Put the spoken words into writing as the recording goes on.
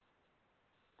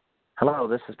Hello,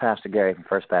 this is Pastor Gary from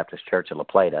First Baptist Church of La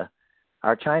Plata.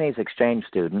 Our Chinese exchange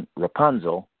student,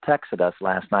 Rapunzel, texted us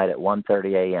last night at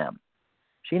 1:30 a.m.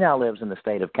 She now lives in the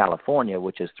state of California,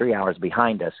 which is 3 hours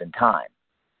behind us in time.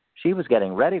 She was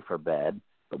getting ready for bed,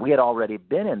 but we had already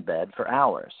been in bed for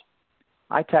hours.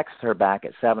 I texted her back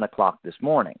at 7 o'clock this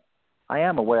morning. I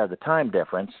am aware of the time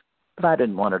difference, but I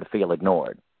didn't want her to feel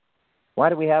ignored. Why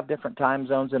do we have different time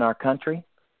zones in our country?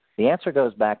 The answer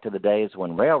goes back to the days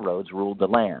when railroads ruled the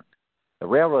land. The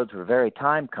railroads were very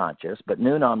time conscious, but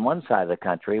noon on one side of the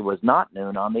country was not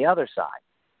noon on the other side.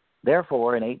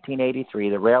 Therefore, in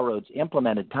 1883, the railroads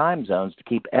implemented time zones to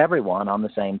keep everyone on the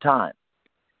same time.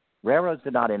 Railroads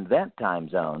did not invent time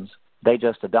zones, they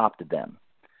just adopted them.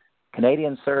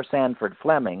 Canadian Sir Sandford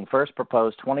Fleming first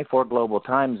proposed 24 global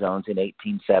time zones in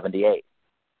 1878.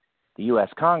 The U.S.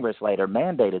 Congress later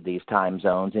mandated these time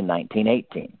zones in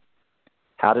 1918.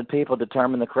 How did people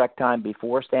determine the correct time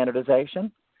before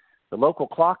standardization? The local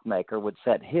clockmaker would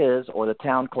set his or the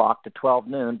town clock to 12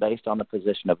 noon based on the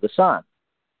position of the sun.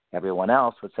 Everyone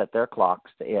else would set their clocks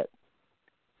to it.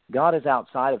 God is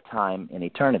outside of time in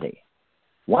eternity.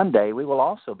 One day we will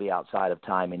also be outside of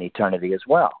time in eternity as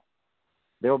well.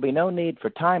 There will be no need for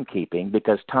timekeeping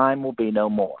because time will be no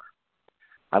more.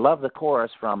 I love the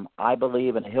chorus from I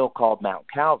Believe in a Hill Called Mount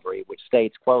Calvary, which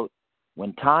states, quote,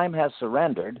 "When time has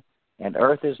surrendered and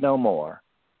earth is no more,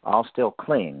 I'll still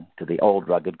cling to the old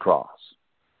rugged cross."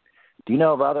 Do you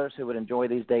know of others who would enjoy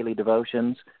these daily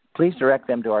devotions? Please direct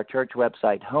them to our church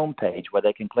website homepage where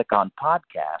they can click on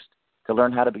podcast to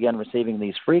learn how to begin receiving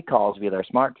these free calls via their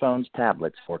smartphones,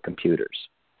 tablets, or computers.